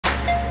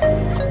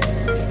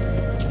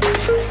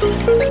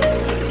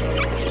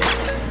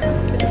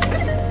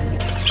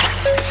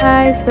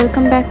Guys,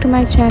 welcome back to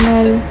my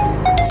channel.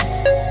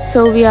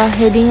 So we are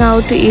heading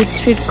out to Eat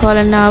Street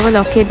Kolonnawa,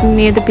 located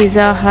near the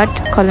Pizza Hut,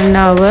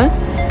 Kolonnawa.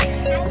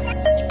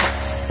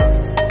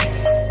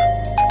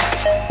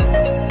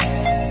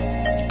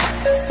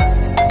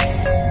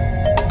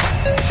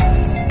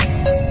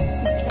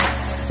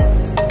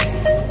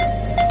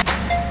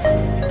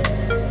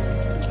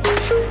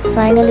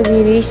 Finally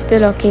we reached the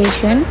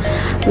location.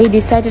 We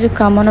decided to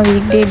come on a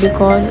weekday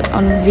because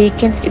on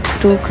weekends it's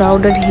too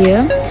crowded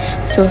here.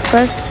 So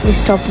first we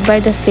stopped by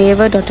the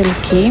Favored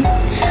Hotel.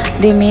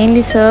 They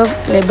mainly serve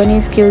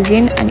Lebanese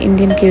cuisine and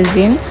Indian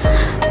cuisine.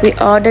 We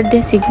ordered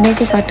their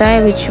signature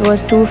fataya, which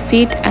was 2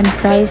 feet and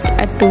priced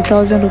at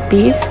 2000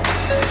 rupees.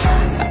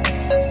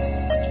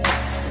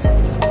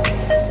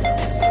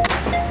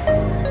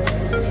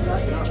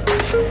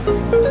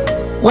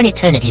 One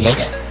eternity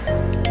later.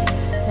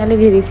 Finally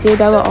we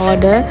received our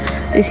order.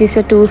 This is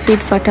a 2 feet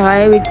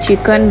fataya with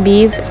chicken,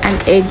 beef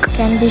and egg.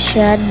 Can be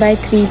shared by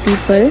 3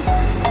 people.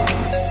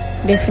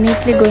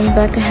 Definitely going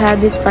back to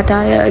have this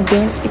fataya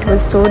again. It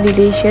was so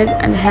delicious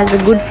and has a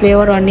good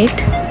flavor on it.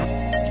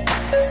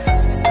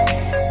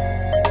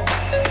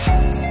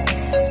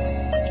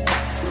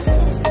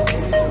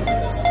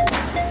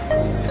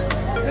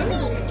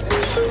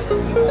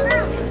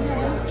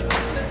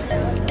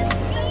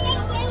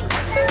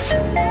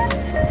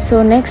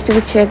 So next we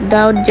checked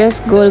out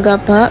just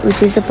Golgappa,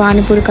 which is a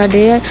Pani Puri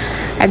kadai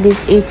at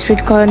this Eat Street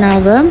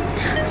Kolonnawa.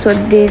 So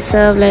they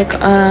serve like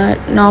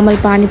normal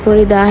Pani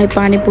Puri, dahi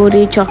Pani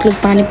Puri, chocolate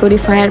Pani Puri,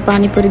 fire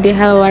Pani Puri. They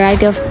have a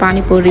variety of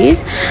Pani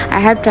Puris. I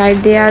have tried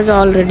theirs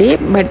already,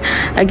 but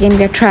again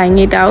we are trying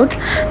it out.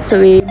 So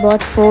we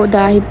bought 4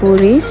 dahi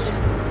puris.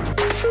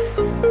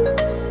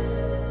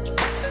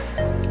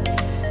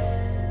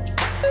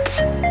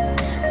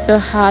 So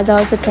Had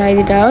also tried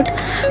it out,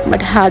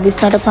 but Had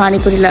is not a Pani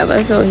Puri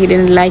lover, so he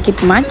didn't like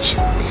it much.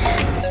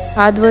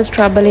 Had was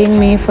troubling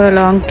me for a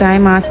long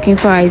time asking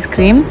for ice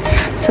cream.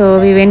 So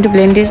we went to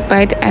Blendy's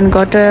Bite and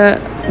got a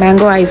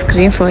mango ice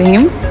cream for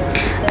him.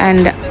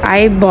 And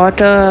I bought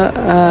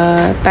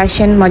a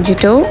passion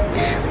mojito.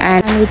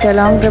 And with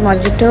along the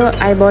mojito,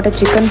 I bought a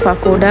chicken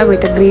pakoda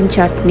with a green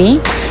chutney.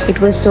 It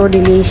was so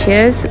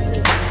delicious.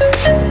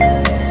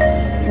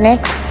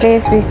 Next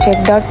place we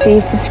checked out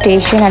seafood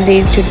station at the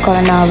Eat Street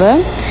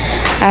Kolonnawa,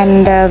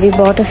 and we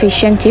bought a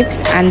fish and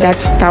chips, and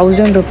that's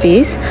 1000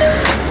 rupees.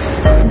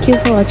 Thank you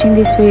for watching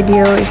this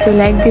video. If you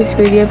like this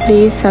video,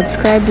 please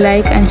subscribe,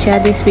 like and share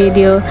this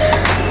video.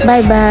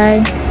 Bye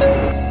bye.